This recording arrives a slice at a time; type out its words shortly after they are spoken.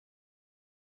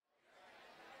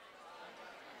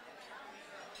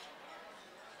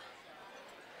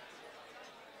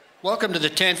Welcome to the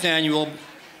 10th Annual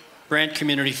Brant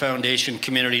Community Foundation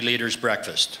Community Leaders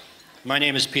Breakfast. My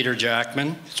name is Peter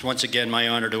Jackman. It's once again my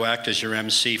honor to act as your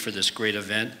MC for this great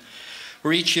event,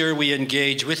 where each year we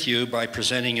engage with you by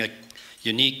presenting a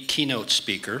unique keynote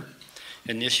speaker,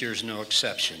 and this year's no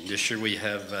exception. This year we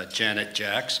have Janet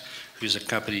Jacks, who's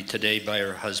accompanied today by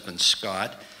her husband,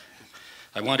 Scott.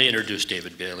 I want to introduce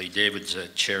David Bailey. David's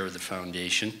chair of the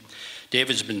foundation.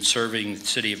 David's been serving the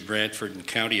city of Brantford and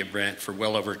county of Brant for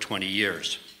well over 20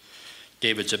 years.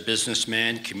 David's a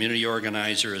businessman, community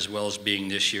organizer, as well as being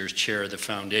this year's chair of the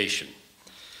foundation.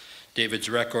 David's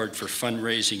record for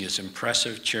fundraising is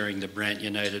impressive, chairing the Brant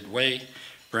United Way,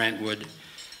 Brantwood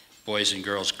Boys and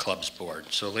Girls Clubs Board.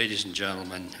 So ladies and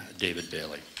gentlemen, David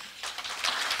Bailey.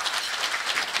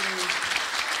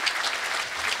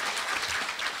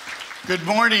 Good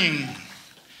morning.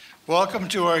 Welcome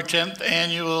to our 10th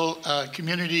annual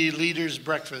Community Leaders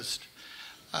Breakfast.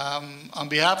 On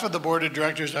behalf of the Board of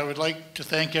Directors, I would like to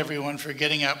thank everyone for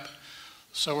getting up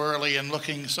so early and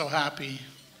looking so happy.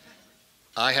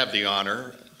 I have the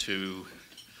honor to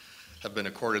have been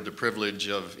accorded the privilege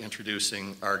of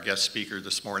introducing our guest speaker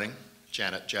this morning,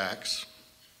 Janet Jacks.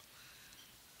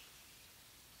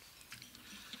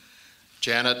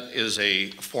 Janet is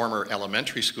a former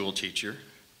elementary school teacher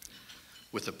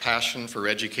with a passion for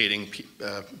educating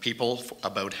people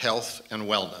about health and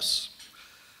wellness.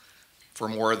 For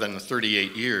more than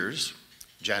 38 years,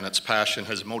 Janet's passion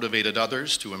has motivated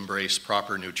others to embrace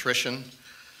proper nutrition,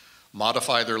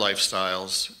 modify their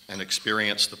lifestyles, and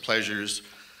experience the pleasures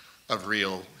of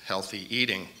real healthy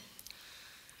eating.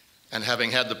 And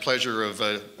having had the pleasure of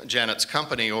Janet's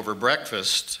company over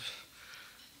breakfast,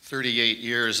 38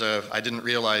 years, I didn't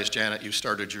realize, Janet, you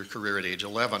started your career at age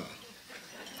 11.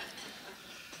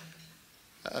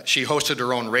 She hosted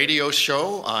her own radio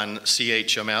show on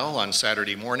CHML on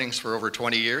Saturday mornings for over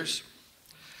 20 years,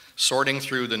 sorting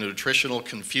through the nutritional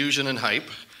confusion and hype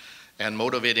and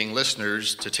motivating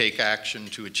listeners to take action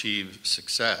to achieve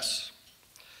success.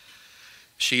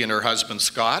 She and her husband,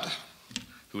 Scott,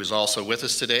 who is also with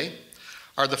us today,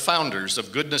 are the founders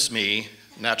of Goodness Me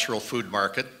Natural Food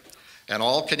Market, an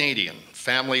all-Canadian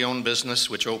family-owned business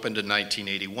which opened in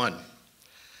 1981.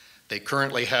 They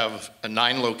currently have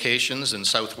 9 locations in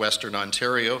southwestern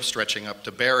Ontario, stretching up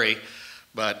to Barrie,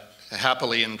 but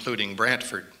happily including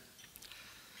Brantford.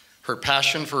 Her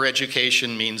passion for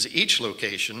education means each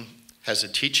location has a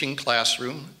teaching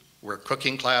classroom where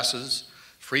cooking classes,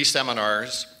 free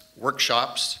seminars,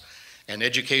 workshops, and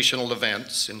educational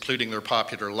events, including their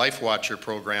popular Life Watcher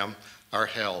program, are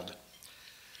held.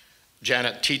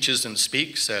 Janet teaches and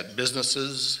speaks at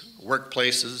businesses,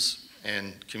 workplaces,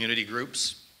 and community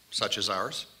groups, such as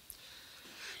ours,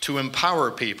 to empower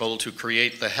people to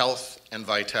create the health and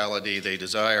vitality they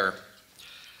desire.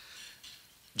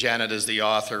 Janet is the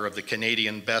author of the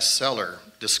Canadian bestseller,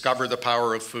 Discover the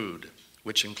Power of Food,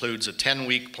 which includes a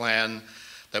 10-week plan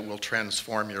that will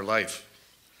transform your life.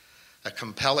 A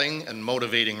compelling and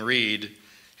motivating read,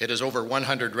 it has over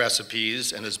 100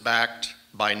 recipes and is backed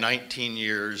by 19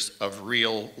 years of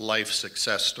real-life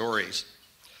success stories.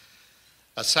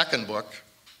 A second book,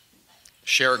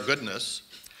 Share Goodness,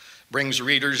 brings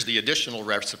readers the additional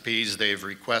recipes they've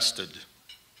requested.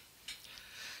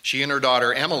 She and her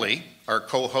daughter Emily are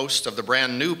co-hosts of the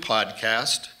brand new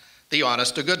podcast, the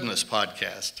Honest to Goodness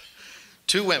podcast.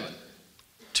 2 women,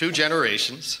 2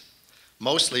 generations,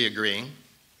 mostly agreeing,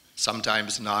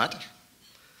 sometimes not,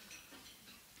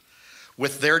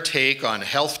 with their take on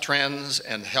health trends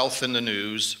and health in the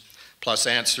news, plus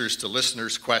answers to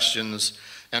listeners' questions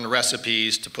and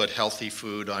recipes to put healthy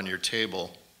food on your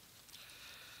table.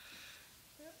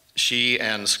 She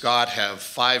and Scott have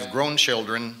 5 grown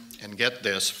children, and get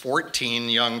this, 14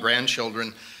 young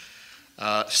grandchildren,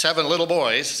 7 little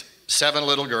boys, 7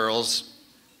 little girls,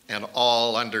 and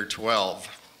all under 12.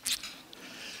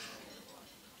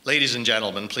 Ladies and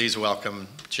gentlemen, please welcome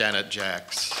Janet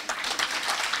Jacks.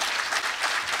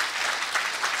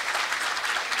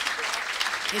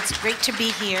 It's great to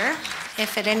be here.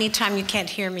 If at any time you can't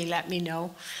hear me, let me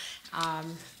know.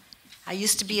 I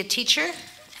used to be a teacher,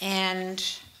 and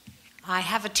I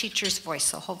have a teacher's voice,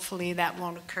 so hopefully that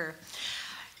won't occur.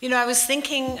 You know, I was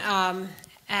thinking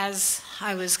as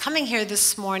I was coming here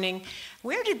this morning,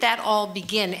 where did that all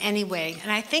begin anyway?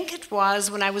 And I think it was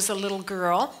when I was a little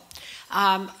girl.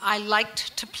 I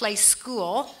liked to play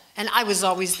school, and I was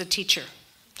always the teacher.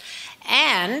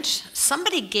 And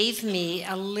somebody gave me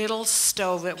a little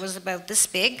stove. It was about this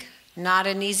big, not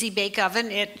an easy bake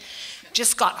oven. It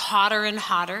just got hotter and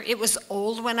hotter. It was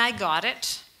old when I got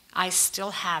it. I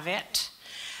still have it.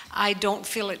 I don't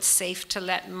feel it's safe to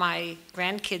let my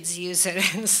grandkids use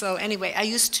it. And so anyway, I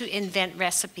used to invent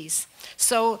recipes.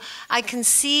 So I can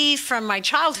see from my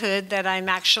childhood that I'm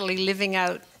actually living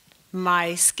out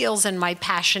my skills and my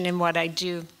passion in what I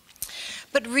do.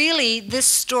 But really, this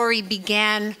story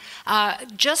began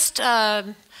just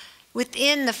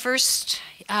within the first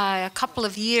couple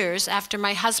of years after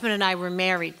my husband and I were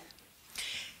married.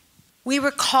 We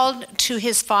were called to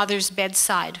his father's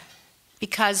bedside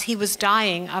because he was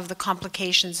dying of the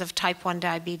complications of type 1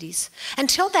 diabetes.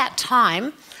 Until that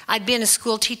time, I'd been a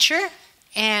school teacher,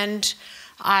 and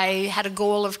I had a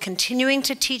goal of continuing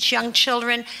to teach young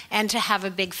children and to have a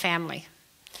big family,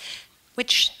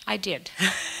 which I did.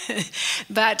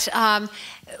 But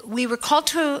we were called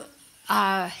to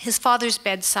his father's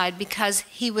bedside because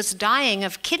he was dying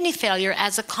of kidney failure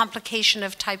as a complication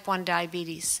of type 1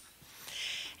 diabetes.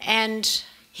 And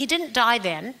he didn't die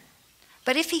then,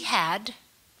 but if he had,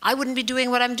 I wouldn't be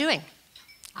doing what I'm doing.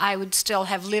 I would still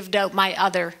have lived out my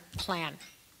other plan.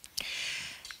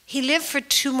 He lived for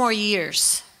 2 more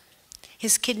years.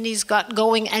 His kidneys got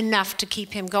going enough to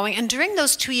keep him going. And during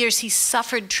those 2 years, he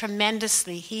suffered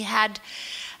tremendously. He had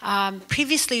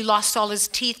previously lost all his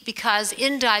teeth because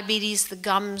in diabetes, the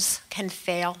gums can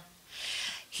fail.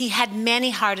 He had many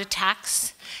heart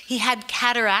attacks. He had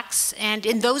cataracts, and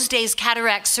in those days,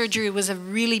 cataract surgery was a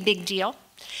really big deal.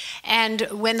 And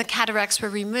when the cataracts were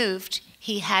removed,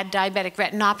 he had diabetic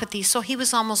retinopathy, so he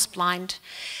was almost blind.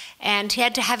 And he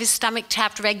had to have his stomach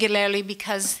tapped regularly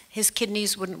because his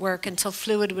kidneys wouldn't work until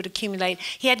fluid would accumulate.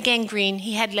 He had gangrene,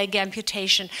 he had leg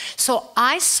amputation. So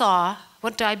I saw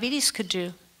what diabetes could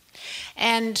do.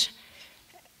 And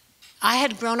I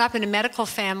had grown up in a medical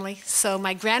family, so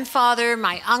my grandfather,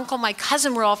 my uncle, my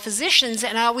cousin were all physicians,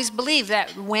 and I always believed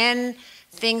that when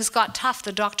things got tough,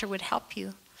 the doctor would help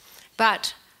you.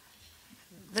 But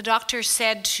the doctor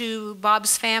said to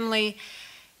Bob's family,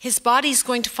 his body's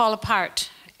going to fall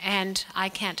apart, and I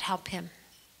can't help him.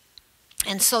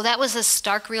 And so that was a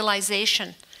stark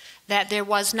realization that there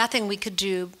was nothing we could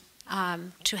do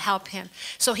to help him.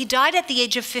 So he died at the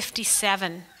age of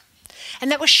 57.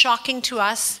 And that was shocking to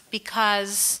us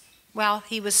because, well,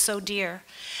 he was so dear.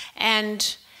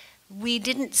 And we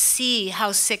didn't see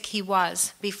how sick he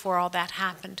was before all that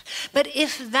happened. But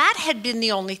if that had been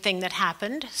the only thing that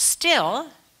happened, still,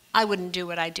 I wouldn't do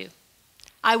what I do.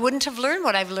 I wouldn't have learned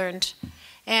what I've learned.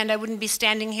 And I wouldn't be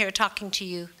standing here talking to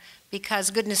you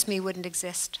because goodness me wouldn't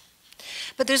exist.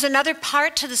 But there's another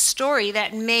part to the story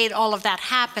that made all of that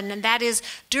happen, and that is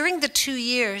during the 2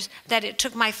 years that it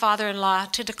took my father-in-law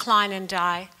to decline and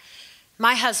die,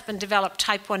 my husband developed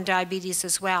type 1 diabetes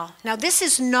as well. Now, this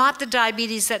is not the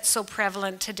diabetes that's so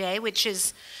prevalent today, which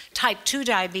is type 2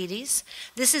 diabetes.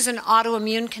 This is an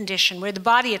autoimmune condition where the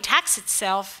body attacks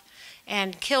itself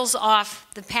and kills off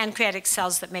the pancreatic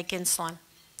cells that make insulin.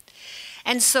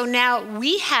 And so now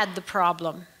we had the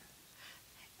problem.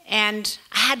 And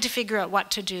I had to figure out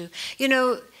what to do. You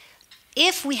know,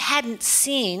 if we hadn't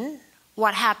seen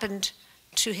what happened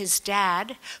to his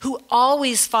dad, who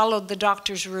always followed the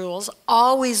doctor's rules,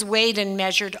 always weighed and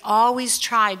measured, always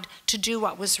tried to do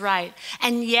what was right,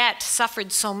 and yet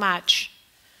suffered so much,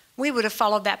 we would have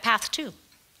followed that path too.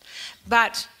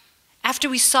 But after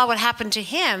we saw what happened to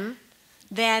him,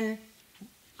 then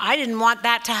I didn't want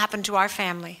that to happen to our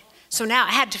family. So now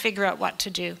I had to figure out what to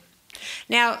do.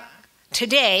 Now,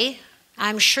 today,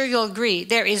 I'm sure you'll agree,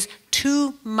 there is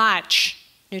too much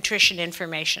nutrition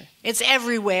information. It's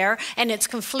everywhere, and it's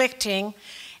conflicting,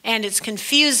 and it's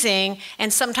confusing,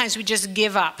 and sometimes we just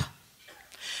give up.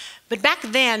 But back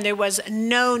then, there was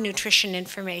no nutrition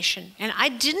information, and I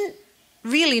didn't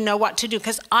really know what to do,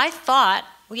 because I thought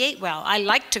we ate well. I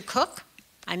liked to cook.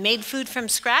 I made food from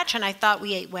scratch, and I thought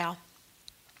we ate well.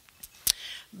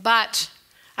 But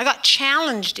I got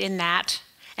challenged in that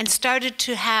and started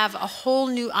to have a whole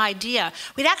new idea.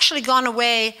 We'd actually gone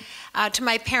away to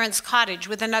my parents' cottage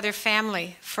with another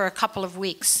family for a couple of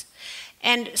weeks.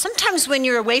 And sometimes when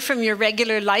you're away from your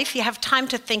regular life, you have time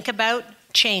to think about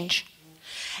change.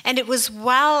 And it was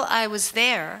while I was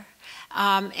there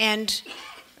and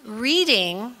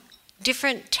reading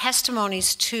different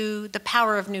testimonies to the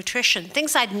power of nutrition,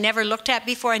 things I'd never looked at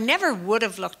before, I never would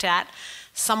have looked at.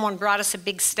 Someone brought us a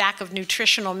big stack of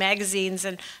nutritional magazines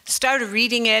and started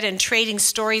reading it and trading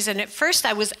stories, and at first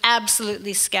I was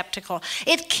absolutely skeptical.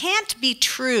 It can't be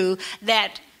true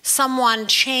that someone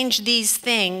changed these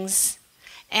things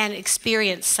and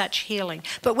experienced such healing.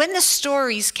 But when the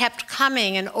stories kept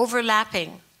coming and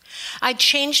overlapping, I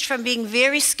changed from being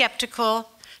very skeptical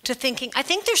to thinking, I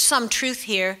think there's some truth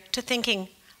here, to thinking,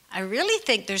 I really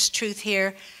think there's truth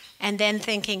here, and then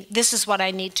thinking, this is what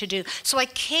I need to do. So I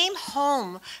came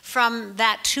home from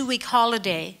that 2-week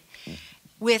holiday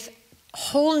with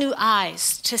whole new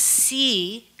eyes to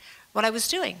see what I was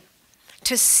doing,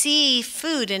 to see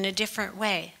food in a different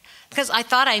way. Because I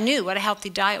thought I knew what a healthy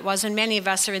diet was, and many of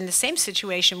us are in the same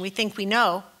situation. We think we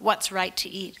know what's right to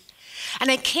eat.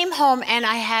 And I came home and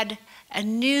I had a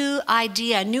new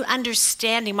idea, a new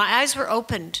understanding. My eyes were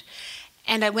opened,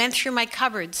 and I went through my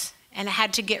cupboards, and I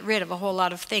had to get rid of a whole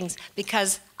lot of things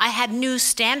because I had new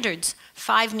standards,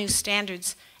 5 new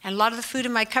standards, and a lot of the food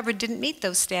in my cupboard didn't meet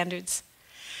those standards.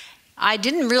 I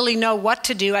didn't really know what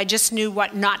to do, I just knew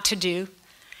what not to do,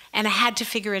 and I had to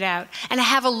figure it out. And I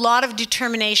have a lot of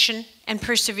determination and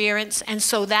perseverance, and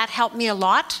so that helped me a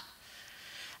lot.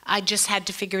 I just had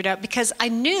to figure it out because I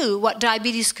knew what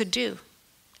diabetes could do,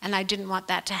 and I didn't want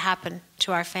that to happen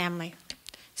to our family.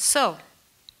 So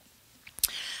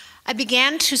I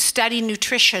began to study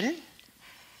nutrition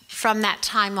from that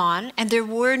time on, and there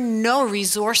were no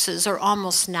resources, or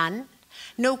almost none,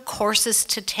 no courses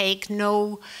to take,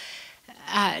 no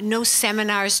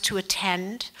seminars to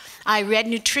attend. I read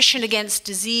Nutrition Against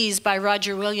Disease by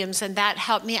Roger Williams, and that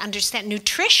helped me understand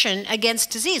nutrition against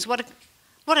disease. What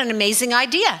an amazing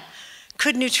idea.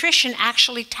 Could nutrition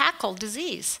actually tackle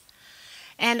disease?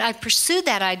 And I pursued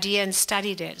that idea and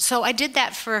studied it. So I did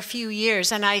that for a few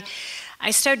years, and I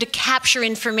started to capture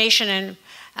information,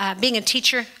 and being a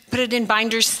teacher, put it in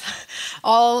binders,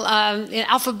 all in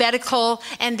alphabetical,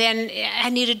 and then I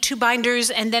needed 2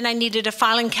 binders, and then I needed a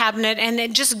filing cabinet, and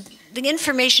the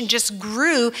information just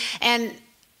grew, and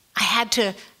I had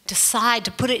to decide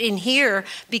to put it in here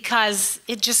because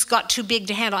it just got too big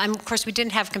to handle. And of course, we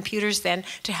didn't have computers then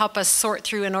to help us sort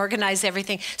through and organize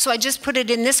everything. So I just put it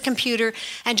in this computer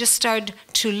and just started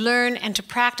to learn and to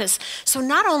practice. So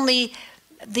not only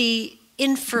the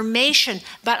information,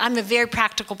 but I'm a very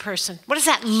practical person. What does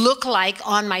that look like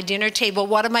on my dinner table?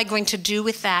 What am I going to do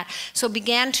with that? So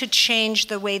began to change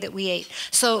the way that we ate.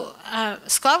 So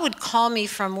Scott would call me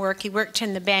from work. He worked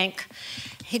in the bank.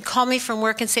 He'd call me from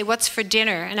work and say, what's for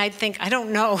dinner? And I'd think, I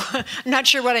don't know. I'm not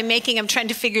sure what I'm making. I'm trying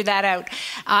to figure that out.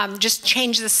 Just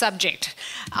change the subject.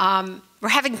 We're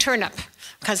having turnip,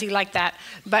 because he liked that.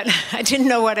 But I didn't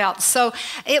know what else. So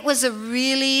it was a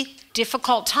really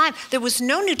difficult time. There was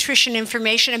no nutrition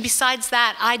information. And besides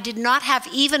that, I did not have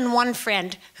even one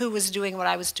friend who was doing what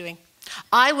I was doing.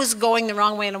 I was going the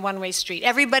wrong way in a one-way street.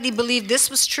 Everybody believed this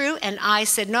was true. And I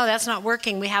said, no, that's not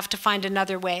working. We have to find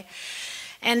another way.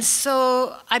 And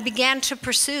so I began to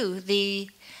pursue the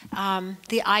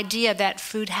idea that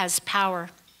food has power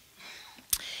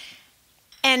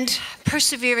and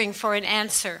persevering for an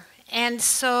answer. And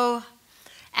so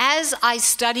as I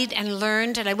studied and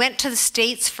learned, and I went to the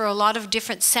States for a lot of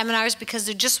different seminars because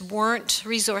there just weren't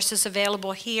resources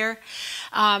available here,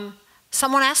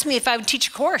 someone asked me if I would teach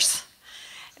a course,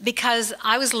 because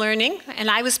I was learning and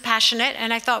I was passionate,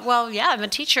 and I thought, well, yeah, I'm a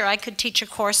teacher, I could teach a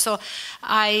course. So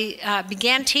I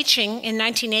began teaching in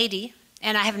 1980,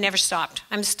 and I have never stopped.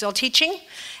 I'm still teaching.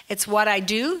 It's what I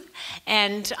do,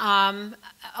 and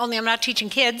only I'm not teaching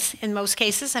kids in most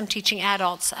cases. I'm teaching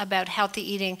adults about healthy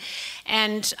eating.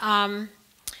 And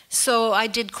so I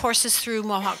did courses through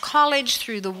Mohawk College,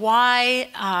 through the Y,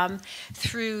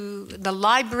 through the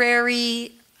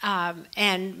library,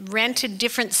 and rented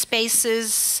different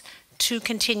spaces to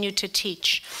continue to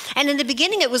teach. And in the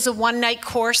beginning, it was a one-night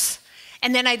course.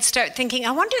 And then I'd start thinking,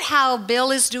 I wonder how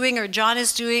Bill is doing, or John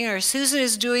is doing, or Susan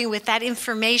is doing with that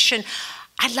information.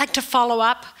 I'd like to follow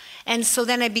up. And so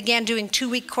then I began doing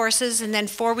 2-week courses, and then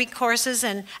 4-week courses,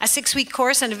 and a 6-week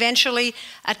course, and eventually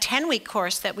a 10-week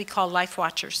course that we call Life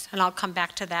Watchers. And I'll come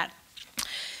back to that.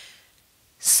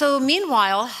 So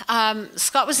meanwhile,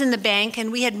 Scott was in the bank,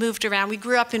 and we had moved around. We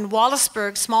grew up in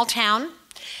Wallaceburg, small town,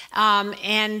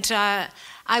 and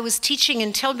I was teaching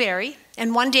in Tilbury.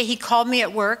 And one day he called me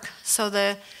at work. So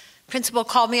the principal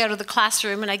called me out of the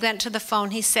classroom, and I went to the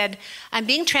phone. He said, I'm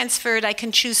being transferred. I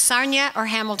can choose Sarnia or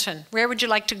Hamilton. Where would you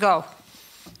like to go?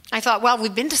 I thought, well,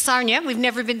 we've been to Sarnia. We've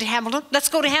never been to Hamilton. Let's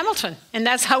go to Hamilton. And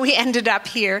that's how we ended up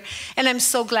here. And I'm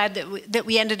so glad that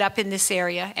we ended up in this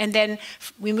area. And then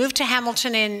we moved to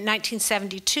Hamilton in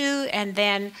 1972. And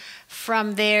then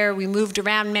from there, we moved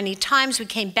around many times. We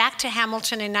came back to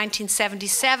Hamilton in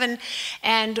 1977.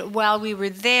 And while we were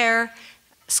there,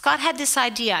 Scott had this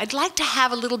idea. I'd like to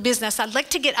have a little business. I'd like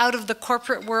to get out of the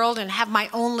corporate world and have my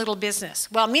own little business.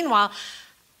 Well, meanwhile,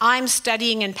 I'm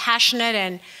studying and passionate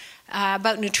and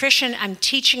about nutrition. I'm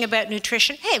teaching about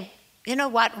nutrition. Hey, you know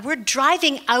what? We're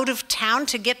driving out of town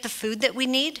to get the food that we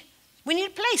need. We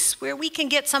need a place where we can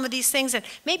get some of these things, and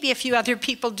maybe a few other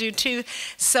people do too.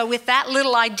 So with that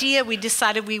little idea, we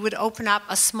decided we would open up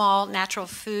a small natural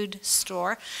food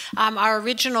store. Our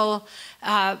original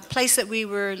place that we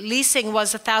were leasing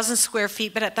was 1,000 square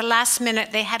feet, but at the last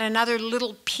minute, they had another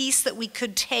little piece that we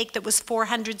could take that was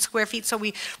 400 square feet. So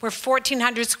we were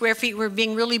 1,400 square feet. We were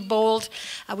being really bold.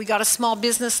 We got a small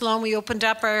business loan. We opened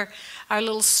up our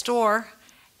little store,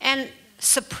 and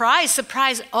surprise,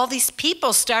 surprise, all these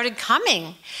people started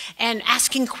coming and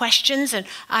asking questions. And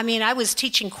I mean, I was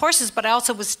teaching courses, but I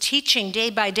also was teaching day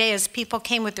by day as people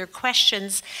came with their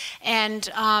questions. And,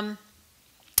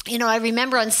 you know, I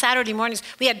remember on Saturday mornings,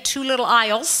 we had 2 little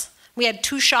aisles. We had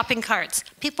 2 shopping carts.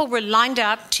 People were lined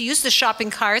up to use the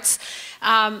shopping carts,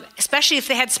 especially if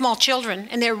they had small children,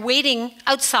 and they're waiting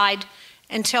outside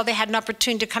until they had an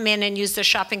opportunity to come in and use the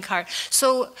shopping cart.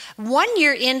 So 1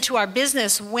 year into our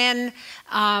business, when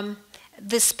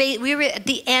we were at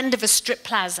the end of a strip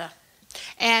plaza,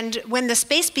 and when the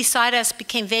space beside us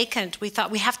became vacant, we thought,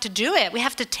 we have to do it. We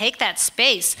have to take that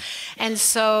space. And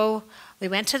so we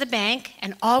went to the bank,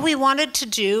 and all we wanted to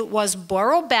do was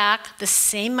borrow back the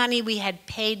same money we had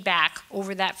paid back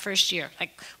over that first year.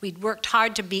 Like, we'd worked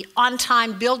hard to be on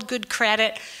time, build good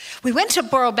credit. We went to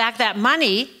borrow back that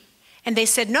money, and they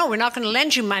said, no, we're not going to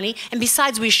lend you money. And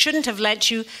besides, we shouldn't have lent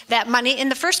you that money in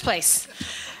the first place.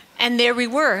 And there we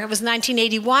were. It was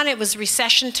 1981. It was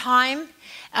recession time.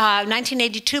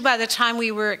 1982, by the time we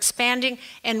were expanding,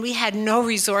 and we had no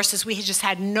resources. We just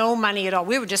had no money at all.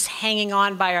 We were just hanging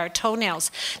on by our toenails.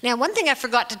 Now, one thing I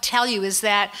forgot to tell you is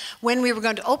that when we were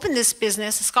going to open this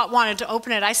business, Scott wanted to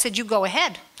open it. I said, you go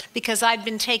ahead, because I'd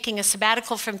been taking a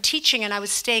sabbatical from teaching, and I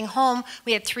was staying home.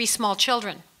 We had 3 small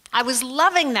children. I was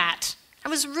loving that. I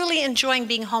was really enjoying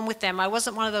being home with them. I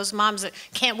wasn't one of those moms that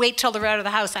can't wait till they're out of the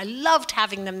house. I loved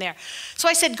having them there. So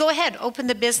I said, go ahead, open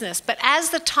the business. But as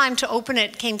the time to open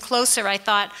it came closer, I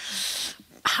thought,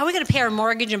 how are we going to pay our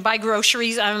mortgage and buy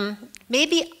groceries?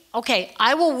 Maybe, okay,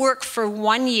 I will work for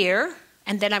 1 year,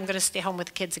 and then I'm going to stay home with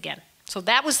the kids again. So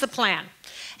that was the plan.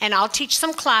 And I'll teach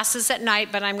some classes at night,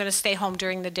 but I'm going to stay home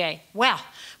during the day. Well,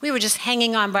 we were just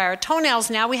hanging on by our toenails.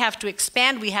 Now we have to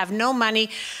expand. We have no money.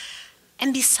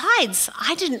 And besides,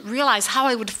 I didn't realize how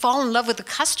I would fall in love with the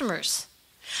customers.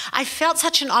 I felt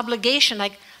such an obligation.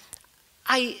 Like,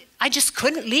 I just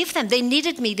couldn't leave them. They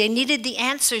needed me. They needed the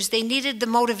answers. They needed the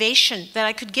motivation that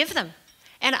I could give them.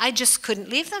 And I just couldn't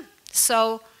leave them.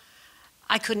 So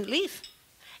I couldn't leave.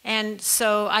 And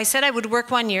so I said I would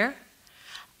work 1 year.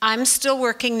 I'm still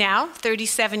working now,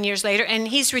 37 years later, and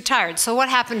he's retired. So what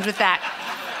happened with that?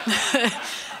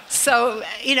 So,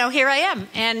 you know, here I am.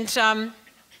 And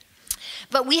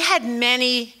but we had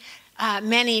many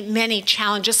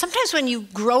challenges. Sometimes when you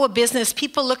grow a business,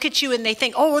 people look at you and they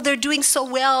think, oh, they're doing so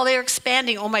well, they're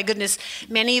expanding. Oh my goodness,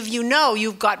 many of you know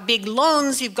you've got big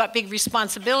loans, you've got big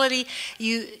responsibility,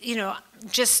 you know,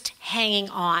 just hanging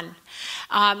on.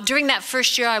 During that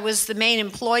first year, I was the main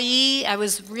employee. I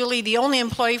was really the only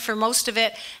employee for most of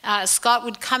it. Scott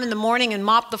would come in the morning and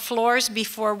mop the floors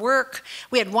before work.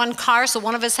 We had 1 car, so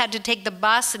one of us had to take the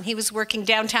bus, and he was working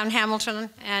downtown Hamilton,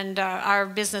 and our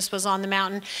business was on the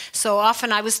mountain. So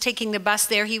often I was taking the bus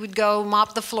there. He would go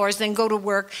mop the floors, then go to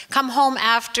work, come home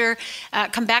after,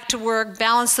 come back to work,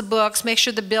 balance the books, make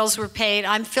sure the bills were paid.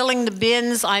 I'm filling the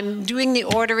bins. I'm doing the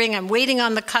ordering. I'm waiting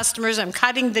on the customers. I'm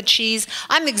cutting the cheese.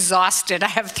 I'm exhausted. I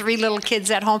have 3 little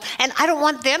kids at home, and I don't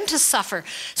want them to suffer.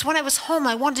 So when I was home,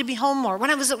 I wanted to be home more.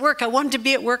 When I was at work, I wanted to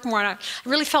be at work more. And I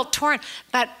really felt torn,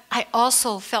 but I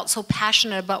also felt so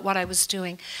passionate about what I was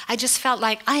doing. I just felt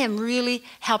like I am really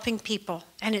helping people,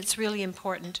 and it's really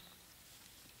important.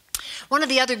 One of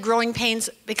the other growing pains,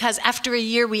 because after a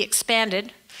year we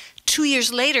expanded, 2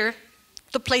 years later,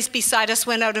 the place beside us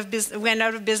went out of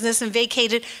business and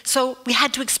vacated, so we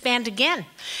had to expand again.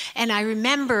 And I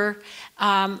remember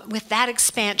with that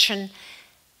expansion,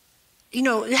 you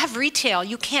know, you have retail,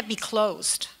 you can't be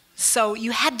closed. So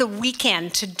you had the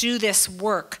weekend to do this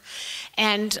work.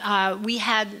 And we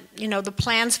had, you know, the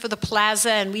plans for the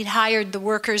plaza, and we'd hired the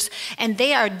workers, and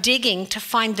they are digging to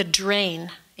find the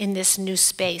drain in this new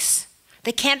space.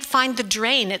 They can't find the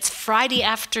drain. It's Friday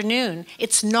afternoon.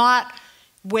 It's not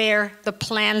where the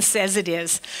plan says it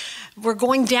is. We're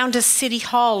going down to City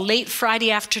Hall late Friday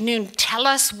afternoon. Tell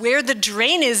us where the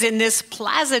drain is in this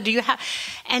plaza. Do you have?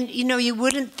 And you know, you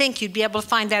wouldn't think you'd be able to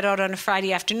find that out on a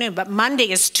Friday afternoon, but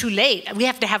Monday is too late. We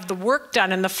have to have the work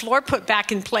done and the floor put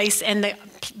back in place and the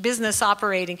business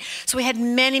operating. So we had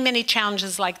many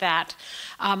challenges like that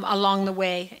along the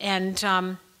way. And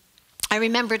I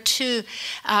remember too,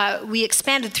 we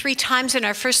expanded 3 times in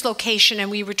our first location, and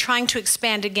we were trying to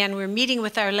expand again. We were meeting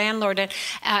with our landlord, and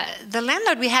the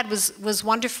landlord we had was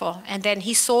wonderful, and then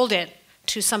he sold it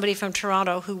to somebody from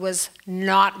Toronto who was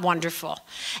not wonderful.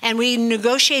 And we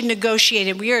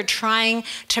negotiated. We were trying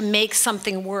to make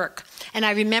something work. And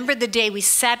I remember the day we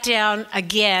sat down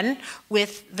again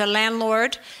with the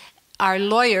landlord, our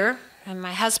lawyer, and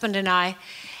my husband and I.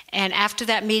 And after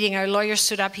that meeting, our lawyer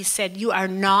stood up. He said, "You are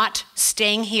not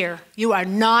staying here. You are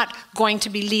not going to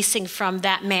be leasing from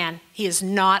that man. He is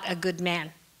not a good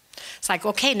man." It's like,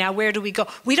 okay, now where do we go?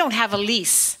 We don't have a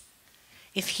lease.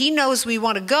 If he knows we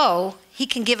want to go, he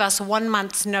can give us 1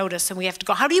 month's notice and we have to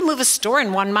go. How do you move a store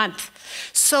in 1 month?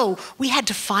 So we had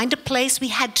to find a place. We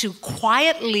had to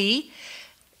quietly,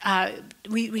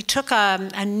 we took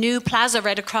a new plaza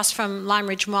right across from Lime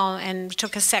Ridge Mall and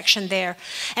took a section there.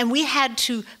 And we had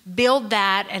to build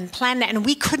that and plan that. And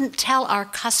we couldn't tell our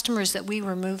customers that we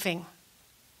were moving.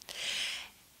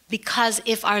 Because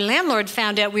if our landlord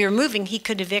found out we were moving, he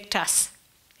could evict us.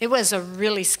 It was a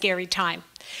really scary time.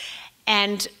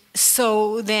 And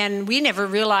so then we never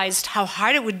realized how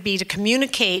hard it would be to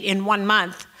communicate in 1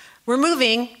 month. We're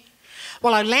moving.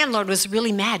 Well, our landlord was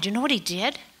really mad. You know what he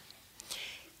did?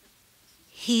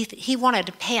 He wanted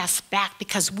to pay us back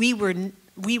because we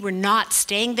were not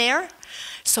staying there.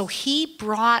 So he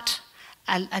brought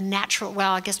a natural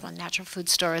food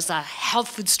store is a health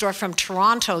food store from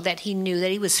Toronto that he knew,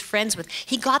 that he was friends with.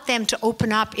 He got them to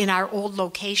open up in our old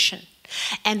location.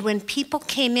 And when people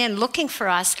came in looking for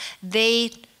us,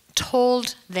 they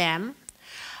told them,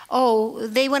 "Oh,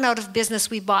 they went out of business,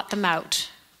 we bought them out."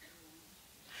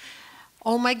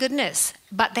 Oh my goodness.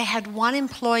 But they had one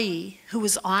employee who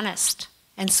was honest.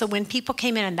 And so when people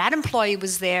came in and that employee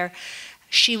was there,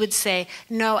 she would say,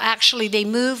 "No, actually they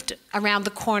moved around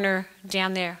the corner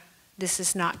down there. This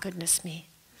is not goodness me."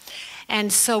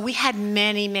 And so we had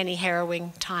many, many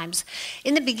harrowing times.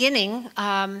 In the beginning,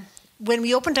 when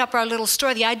we opened up our little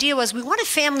store, the idea was we want a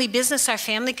family business our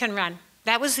family can run.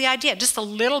 That was the idea, just a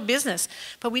little business.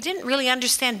 But we didn't really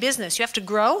understand business. You have to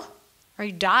grow or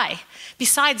you die.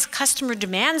 Besides, customer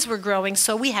demands were growing,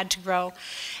 so we had to grow.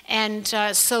 And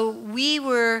so we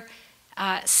were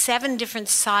 7 different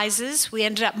sizes. We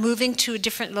ended up moving to a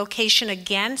different location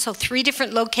again. So 3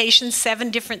 different locations,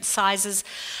 7 different sizes.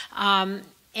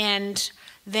 And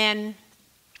then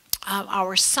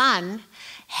our son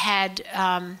had...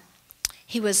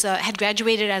 had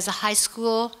graduated as a high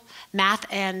school math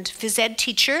and phys ed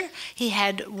teacher. He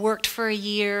had worked for a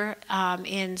year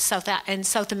in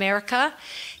South America.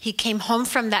 He came home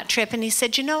from that trip and he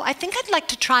said, "You know, I think I'd like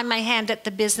to try my hand at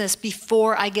the business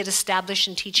before I get established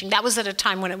in teaching." That was at a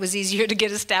time when it was easier to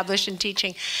get established in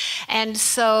teaching. And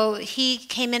so he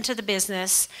came into the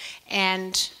business,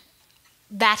 and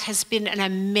that has been an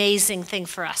amazing thing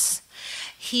for us.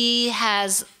 He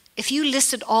has, if you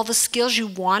listed all the skills you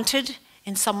wanted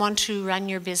in someone to run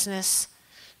your business,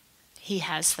 he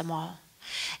has them all,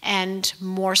 and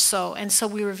more so. And so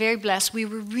we were very blessed. We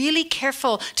were really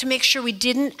careful to make sure we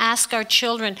didn't ask our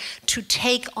children to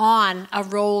take on a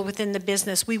role within the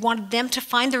business. We wanted them to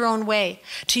find their own way,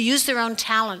 to use their own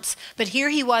talents. But here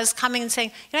he was coming and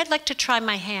saying, "You know, I'd like to try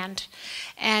my hand."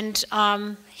 And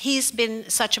he's been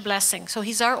such a blessing. So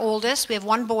he's our oldest. We have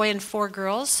 1 boy and 4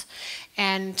 girls.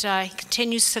 And he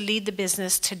continues to lead the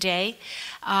business today.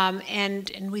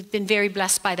 And we've been very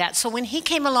blessed by that. So when he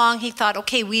came along, he thought,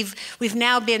 okay, we've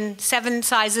now been 7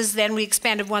 sizes, then we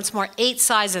expanded once more, 8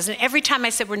 sizes. And every time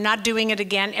I said, we're not doing it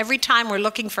again. Every time we're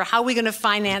looking for how we're going to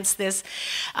finance this.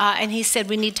 And he said,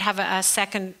 we need to have a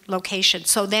second location.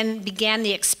 So then began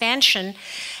the expansion.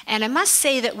 And I must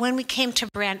say that when we came to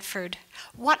Brantford,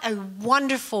 what a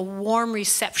wonderful, warm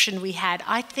reception we had.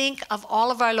 I think of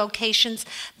all of our locations,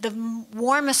 the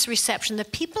warmest reception. The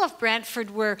people of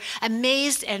Brantford were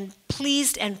amazed and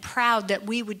pleased and proud that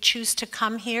we would choose to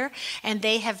come here, and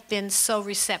they have been so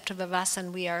receptive of us,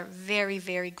 and we are very,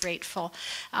 very grateful.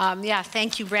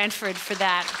 Thank you, Brantford, for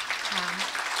that.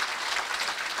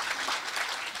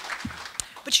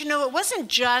 But you know, it wasn't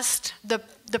just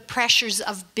the pressures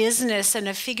of business and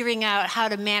of figuring out how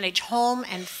to manage home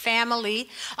and family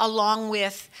along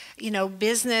with, you know,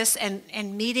 business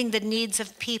and meeting the needs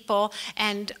of people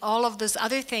and all of those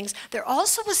other things. There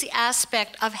also was the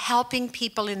aspect of helping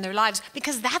people in their lives,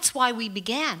 because that's why we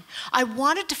began. I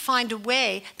wanted to find a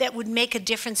way that would make a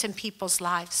difference in people's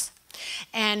lives.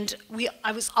 And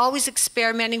I was always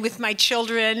experimenting with my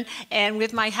children and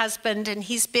with my husband, and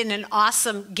he's been an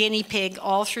awesome guinea pig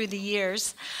all through the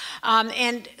years.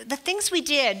 And the things we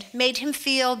did made him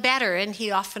feel better, and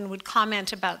he often would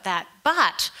comment about that.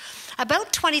 But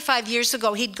About 25 years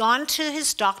ago, he'd gone to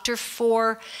his doctor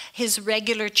for his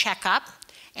regular checkup.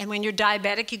 And when you're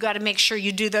diabetic, you got to make sure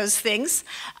you do those things.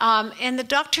 And the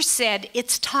doctor said,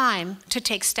 it's time to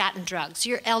take statin drugs.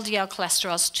 Your LDL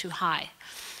cholesterol is too high.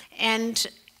 And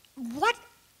what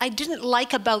I didn't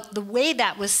like about the way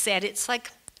that was said, it's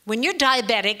like when you're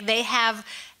diabetic, they have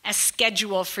a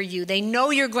schedule for you. They know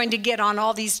you're going to get on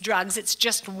all these drugs. It's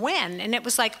just when. And it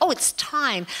was like, oh, it's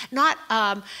time. Not,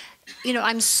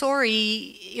 I'm sorry,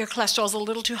 your cholesterol's a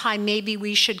little too high. Maybe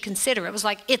we should consider. It was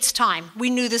like, it's time. We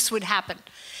knew this would happen.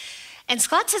 And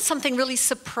Scott said something really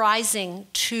surprising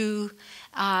to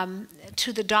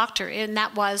the doctor, and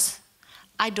that was,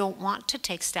 I don't want to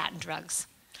take statin drugs.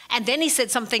 And then he said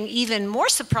something even more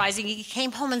surprising. He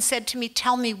came home and said to me,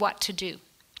 tell me what to do.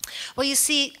 Well, you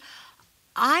see,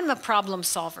 I'm a problem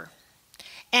solver,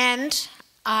 and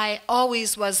I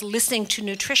always was listening to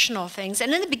nutritional things.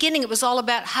 And in the beginning, it was all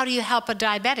about how do you help a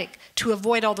diabetic to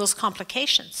avoid all those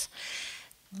complications.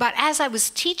 But as I was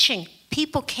teaching,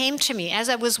 people came to me. As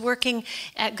I was working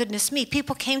at Goodness Me,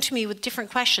 people came to me with different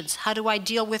questions. How do I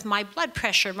deal with my blood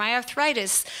pressure, my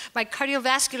arthritis, my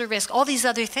cardiovascular risk, all these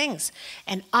other things?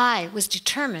 And I was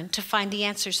determined to find the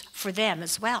answers for them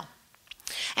as well.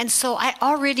 And so I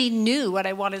already knew what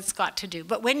I wanted Scott to do.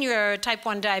 But when you're a type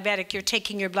 1 diabetic, you're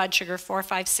taking your blood sugar 4,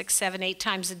 5, 6, 7, 8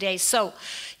 times a day. So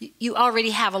you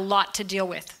already have a lot to deal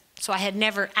with. So I had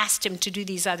never asked him to do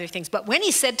these other things. But when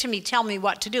he said to me, tell me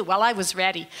what to do, well, I was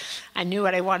ready. I knew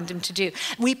what I wanted him to do.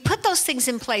 We put those things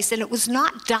in place, and it was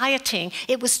not dieting.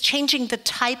 It was changing the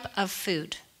type of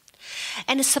food.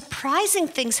 And surprising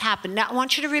things happened. Now, I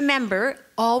want you to remember,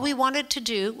 all we wanted to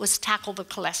do was tackle the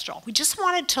cholesterol. We just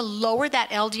wanted to lower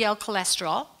that LDL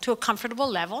cholesterol to a comfortable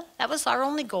level. That was our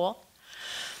only goal.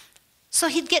 So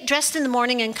he'd get dressed in the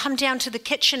morning and come down to the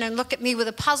kitchen and look at me with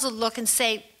a puzzled look and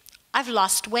say, I've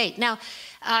lost weight. Now,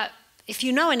 if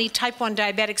you know any type 1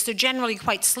 diabetics, they're generally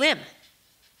quite slim.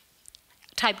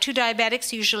 Type 2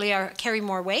 diabetics usually carry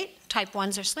more weight. Type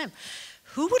 1s are slim.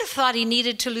 Who would have thought he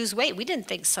needed to lose weight? We didn't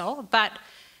think so, but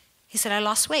he said, I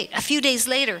lost weight. A few days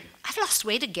later, I've lost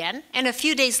weight again. And a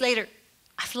few days later,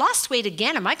 I've lost weight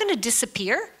again. Am I going to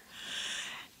disappear?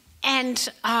 And,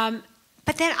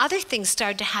 but then other things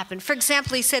started to happen. For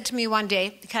example, he said to me one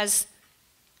day, because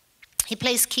he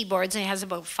plays keyboards and he has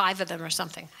about 5 of them or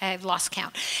something. I've lost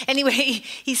count. Anyway,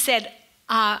 he said,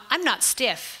 I'm not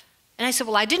stiff. And I said,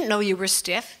 well, I didn't know you were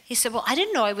stiff. He said, well, I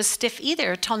didn't know I was stiff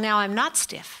either until now I'm not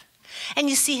stiff. And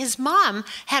you see, his mom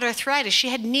had arthritis. She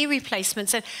had knee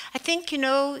replacements. And I think,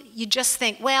 you just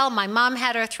think, well, my mom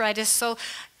had arthritis, so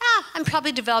I'm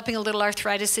probably developing a little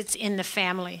arthritis. It's in the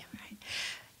family. Right?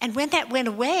 And when that went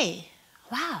away,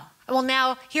 wow. Well,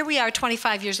 now, here we are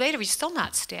 25 years later. He's still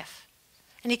not stiff.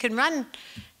 And he can run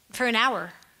for an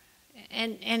hour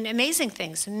and amazing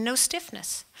things, and no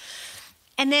stiffness.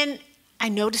 And then I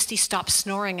noticed he stopped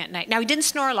snoring at night. Now, he didn't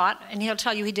snore a lot, and he'll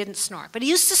tell you he didn't snore. But he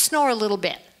used to snore a little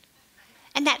bit.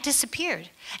 And that disappeared.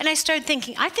 And I started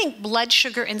thinking, I think blood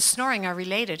sugar and snoring are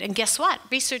related. And guess what?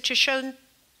 Research has shown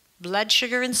blood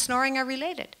sugar and snoring are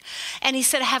related. And he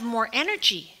said, I have more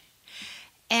energy.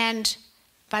 And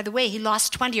by the way, he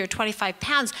lost 20 or 25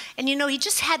 pounds. And he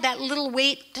just had that little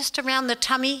weight just around the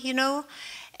tummy,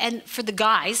 And for the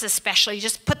guys especially, you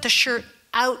just put the shirt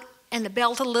out and the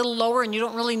belt a little lower and you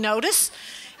don't really notice.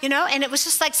 And it was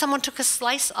just like someone took a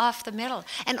slice off the middle.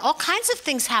 And all kinds of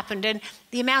things happened. And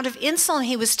the amount of insulin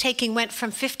he was taking went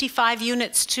from 55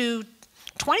 units to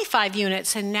 25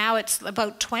 units. And now it's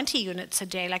about 20 units a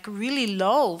day, like really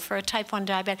low for a type 1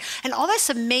 diabetic. And all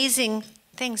this amazing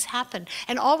things happened.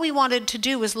 And all we wanted to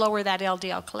do was lower that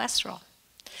LDL cholesterol.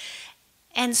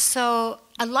 And so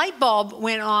a light bulb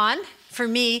went on for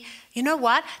me. You know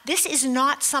what? This is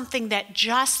not something that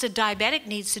just a diabetic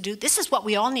needs to do. This is what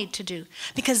we all need to do,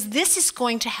 because this is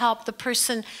going to help the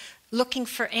person looking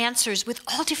for answers with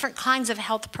all different kinds of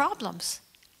health problems.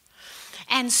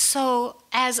 And so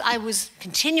as I was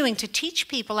continuing to teach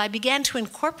people, I began to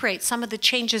incorporate some of the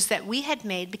changes that we had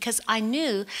made, because I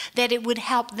knew that it would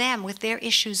help them with their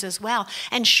issues as well.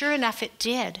 And sure enough, it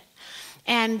did.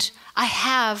 And I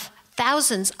have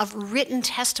thousands of written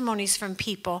testimonies from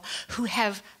people who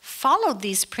have followed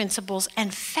these principles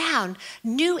and found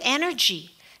new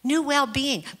energy, new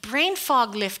well-being, brain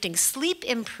fog lifting, sleep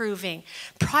improving,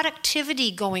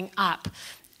 productivity going up,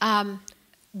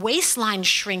 waistline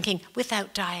shrinking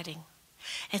without dieting.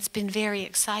 It's been very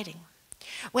exciting.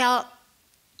 Well,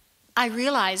 I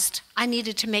realized I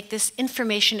needed to make this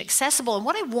information accessible. And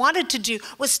what I wanted to do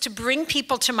was to bring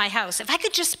people to my house. If I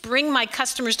could just bring my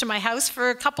customers to my house for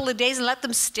a couple of days and let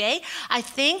them stay, I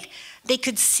think they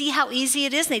could see how easy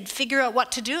it is and they'd figure out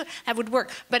what to do. That would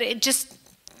work. But it just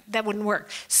that wouldn't work.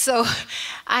 So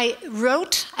I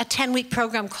wrote a 10-week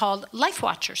program called Life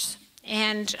Watchers.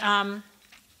 And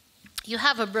you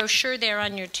have a brochure there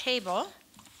on your table.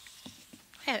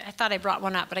 I thought I brought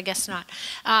one up, but I guess not.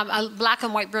 A black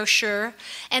and white brochure.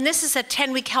 And this is a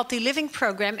 10-week healthy living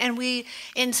program. And we,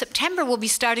 in September, will be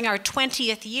starting our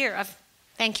 20th year of,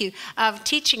 thank you, of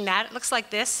teaching that. It looks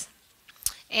like this.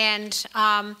 And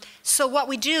so what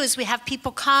we do is we have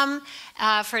people come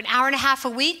for an hour and a half a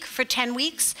week for 10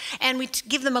 weeks. And we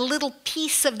give them a little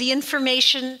piece of the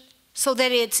information so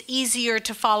that it's easier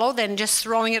to follow than just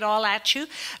throwing it all at you.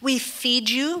 We feed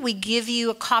you. We give you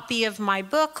a copy of my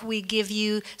book. We give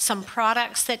you some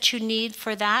products that you need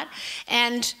for that.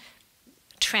 And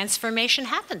transformation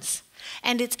happens.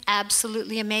 And it's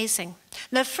absolutely amazing.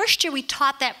 Now, the first year we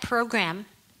taught that program,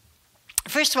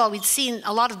 first of all, we'd seen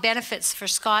a lot of benefits for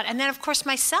Scott. And then, of course,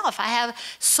 myself. I have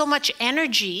so much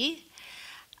energy.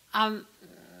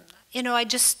 You know,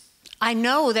 I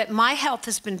know that my health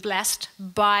has been blessed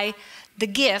by the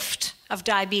gift of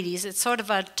diabetes. It's sort of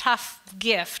a tough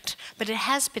gift, but it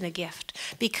has been a gift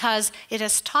because it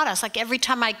has taught us, like every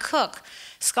time I cook,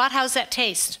 Scott, how's that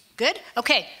taste? Good?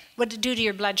 Okay, what did it do to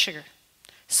your blood sugar?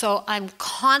 So I'm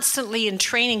constantly in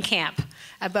training camp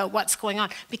about what's going on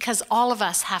because all of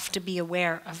us have to be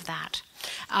aware of that.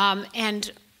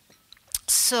 And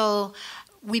so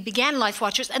we began Life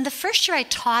Watchers, and the first year I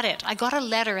taught it, I got a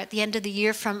letter at the end of the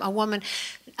year from a woman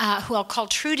who I'll call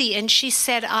Trudy, and she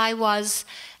said,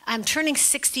 I'm turning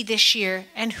 60 this year,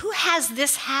 and who has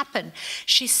this happen?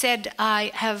 She said, I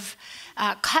have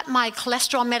cut my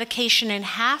cholesterol medication in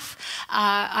half.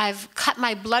 I've cut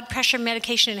my blood pressure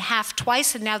medication in half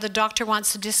twice, and now the doctor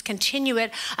wants to discontinue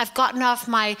it. I've gotten off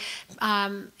my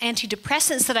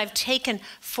antidepressants that I've taken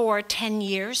for 10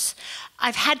 years.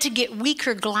 I've had to get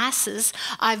weaker glasses.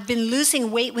 I've been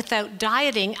losing weight without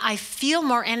dieting. I feel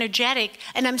more energetic,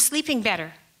 and I'm sleeping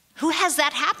better. Who has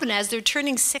that happen as they're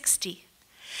turning 60?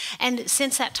 And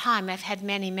since that time, I've had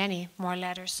many, many more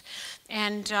letters.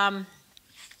 And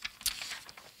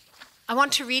I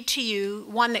want to read to you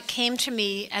one that came to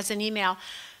me as an email.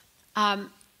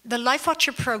 The Life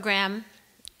Watcher program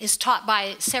is taught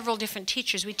by several different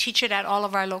teachers. We teach it at all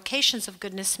of our locations of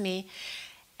Goodness Me.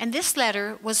 And this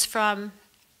letter was from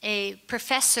a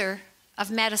professor of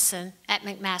medicine at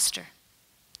McMaster.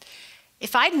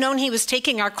 If I'd known he was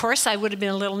taking our course, I would have been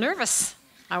a little nervous.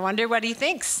 I wonder what he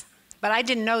thinks. But I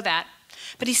didn't know that.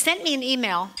 But he sent me an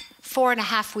email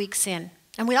 4.5 weeks in.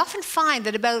 And we often find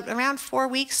that around 4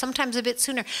 weeks, sometimes a bit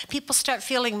sooner, people start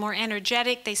feeling more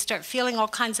energetic. They start feeling all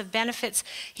kinds of benefits.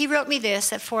 He wrote me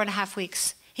this at 4.5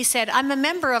 weeks. He said, I'm a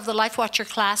member of the Life Watcher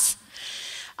class.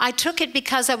 I took it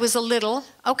because I was a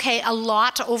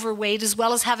lot overweight, as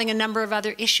well as having a number of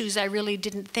other issues I really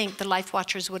didn't think the Life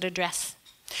Watchers would address.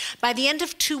 By the end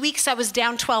of 2 weeks, I was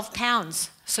down 12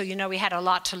 pounds. So you know we had a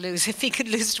lot to lose. If he could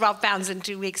lose 12 pounds in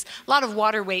 2 weeks, a lot of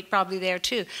water weight probably there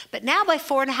too. But now by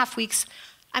 4.5 weeks,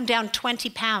 I'm down 20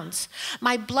 pounds.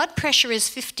 My blood pressure is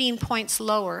 15 points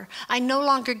lower. I no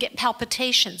longer get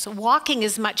palpitations. Walking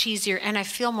is much easier, and I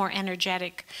feel more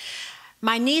energetic.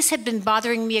 My knees had been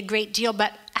bothering me a great deal,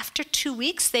 but after 2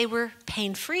 weeks, they were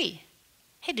pain-free.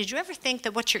 Hey, did you ever think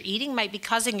that what you're eating might be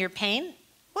causing your pain?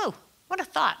 Whoa, what a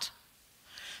thought.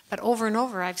 But over and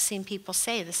over, I've seen people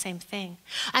say the same thing.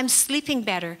 I'm sleeping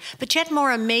better, but yet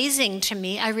more amazing to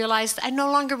me, I realized I no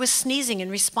longer was sneezing in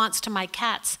response to my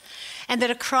cats, and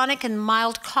that a chronic and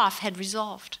mild cough had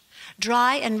resolved.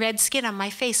 Dry and red skin on my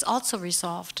face also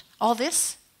resolved. All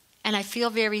this, and I feel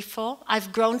very full.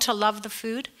 I've grown to love the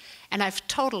food, and I've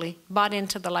totally bought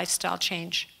into the lifestyle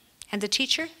change. And the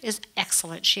teacher is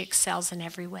excellent. She excels in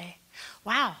every way.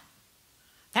 Wow,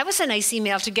 that was a nice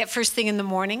email to get first thing in the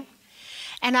morning.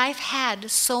 And I've had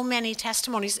so many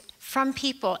testimonies from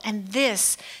people, and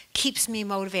this keeps me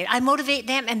motivated. I motivate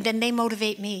them, and then they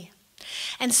motivate me.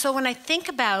 And so when I think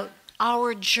about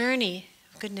our journey,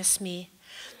 goodness me,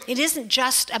 it isn't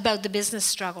just about the business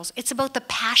struggles. It's about the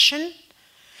passion,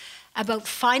 about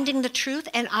finding the truth,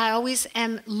 and I always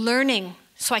am learning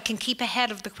so I can keep ahead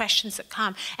of the questions that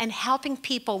come, and helping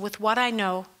people with what I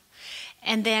know,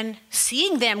 and then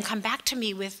seeing them come back to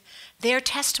me with their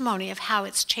testimony of how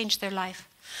it's changed their life.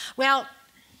 Well,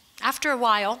 after a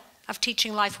while of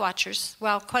teaching Life Watchers,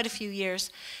 well, quite a few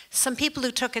years, some people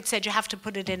who took it said you have to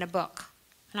put it in a book.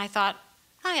 And I thought,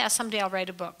 oh yeah, someday I'll write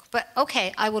a book. But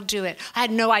okay, I will do it. I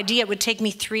had no idea it would take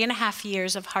me 3.5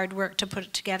 years of hard work to put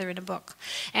it together in a book.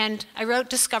 And I wrote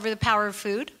Discover the Power of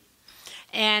Food.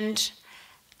 And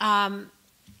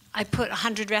I put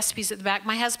 100 recipes at the back.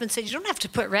 My husband said, you don't have to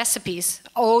put recipes.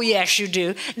 Oh, yes, you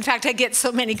do. In fact, I get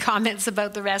so many comments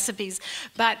about the recipes.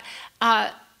 But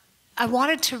I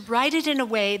wanted to write it in a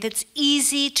way that's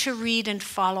easy to read and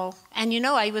follow. And you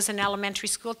know, I was an elementary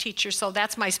school teacher, so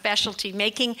that's my specialty,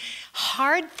 making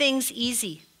hard things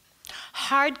easy,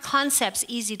 hard concepts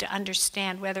easy to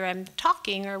understand, whether I'm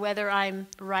talking or whether I'm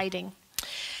writing.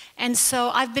 And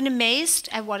so I've been amazed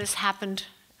at what has happened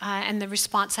and the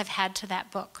response I've had to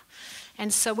that book.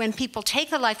 And so when people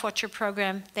take the Life Watcher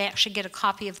program, they actually get a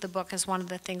copy of the book as one of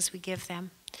the things we give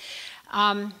them.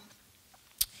 And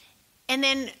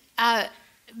then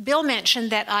Bill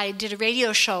mentioned that I did a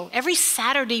radio show every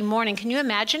Saturday morning. Can you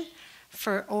imagine?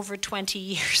 For over 20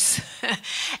 years.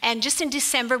 And just in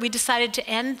December, we decided to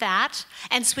end that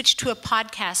and switch to a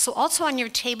podcast. So also on your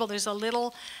table, there's a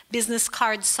little business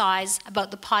card size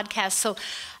about the podcast. So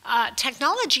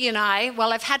technology and I,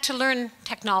 well, I've had to learn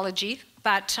technology,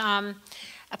 but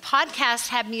a podcast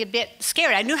had me a bit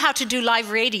scared. I knew how to do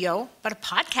live radio, but a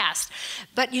podcast.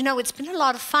 But you know, it's been a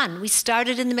lot of fun. We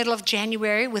started in the middle of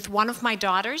January with one of my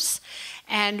daughters,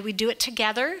 and we do it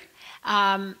together.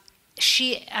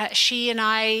 She and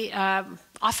I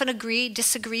often agree,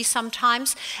 disagree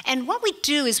sometimes. And what we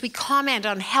do is we comment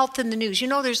on health in the news. You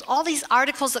know, there's all these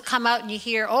articles that come out and you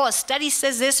hear, oh, a study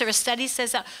says this or a study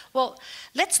says that. Well,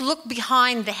 let's look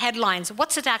behind the headlines.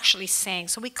 What's it actually saying?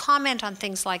 So we comment on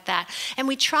things like that. And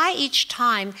we try each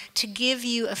time to give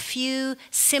you a few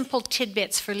simple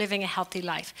tidbits for living a healthy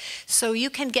life. So you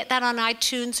can get that on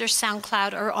iTunes or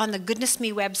SoundCloud or on the Goodness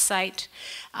Me website.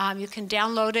 You can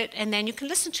download it, and then you can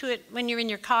listen to it when you're in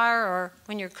your car or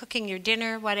when you're cooking your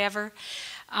dinner, whatever.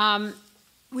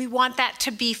 We want that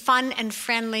to be fun and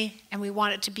friendly, and we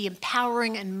want it to be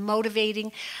empowering and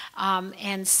motivating.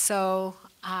 And so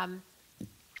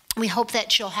we hope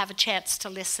that you'll have a chance to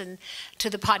listen to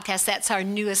the podcast. That's our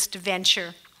newest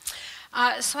venture.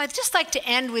 So I'd just like to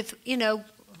end with, you know,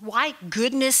 why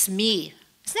Goodness Me?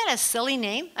 Isn't that a silly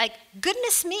name? Like,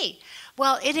 Goodness Me.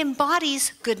 Well, it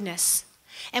embodies goodness.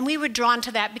 And we were drawn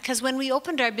to that because when we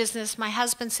opened our business, my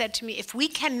husband said to me, if we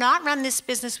cannot run this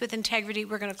business with integrity,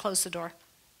 we're going to close the door.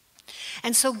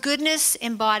 And so goodness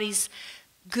embodies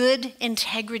good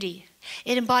integrity.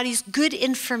 It embodies good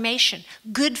information,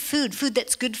 good food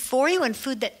that's good for you and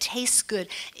food that tastes good.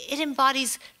 It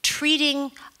embodies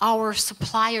treating our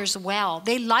suppliers well.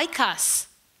 They like us.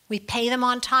 We pay them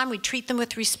on time. We treat them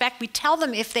with respect. We tell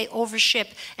them if they overship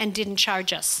and didn't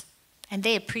charge us. And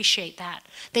they appreciate that.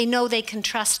 They know they can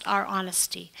trust our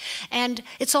honesty. And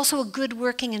it's also a good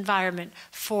working environment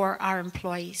for our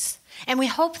employees. And we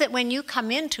hope that when you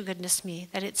come into Goodness Me,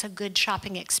 that it's a good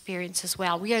shopping experience as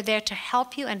well. We are there to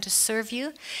help you and to serve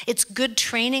you. It's good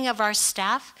training of our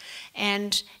staff,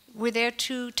 and we're there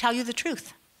to tell you the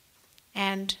truth.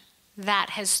 And that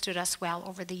has stood us well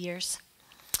over the years.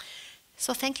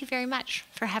 So thank you very much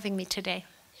for having me today.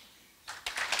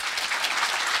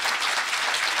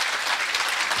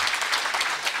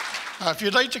 If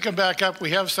you'd like to come back up, we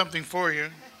have something for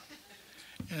you.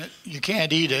 And you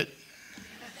can't eat it.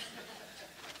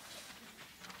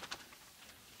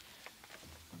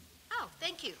 Oh,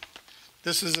 thank you.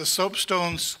 This is a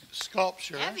soapstone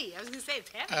sculpture. Heavy. I was going to say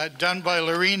it's heavy. Done by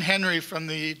Lorene Henry from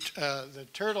the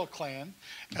Turtle Clan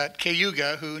at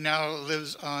Cayuga, who now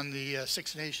lives on the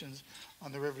Six Nations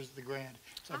on the rivers of the Grand.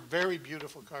 It's a very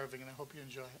beautiful carving, and I hope you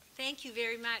enjoy it. Thank you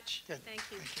very much. Good. Thank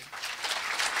you. Thank you.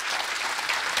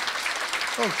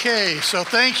 Okay, so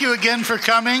thank you again for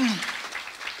coming.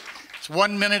 It's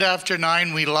 1 minute after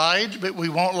 9. We lied, but we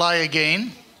won't lie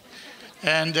again.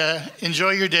 And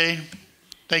enjoy your day.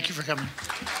 Thank you for coming.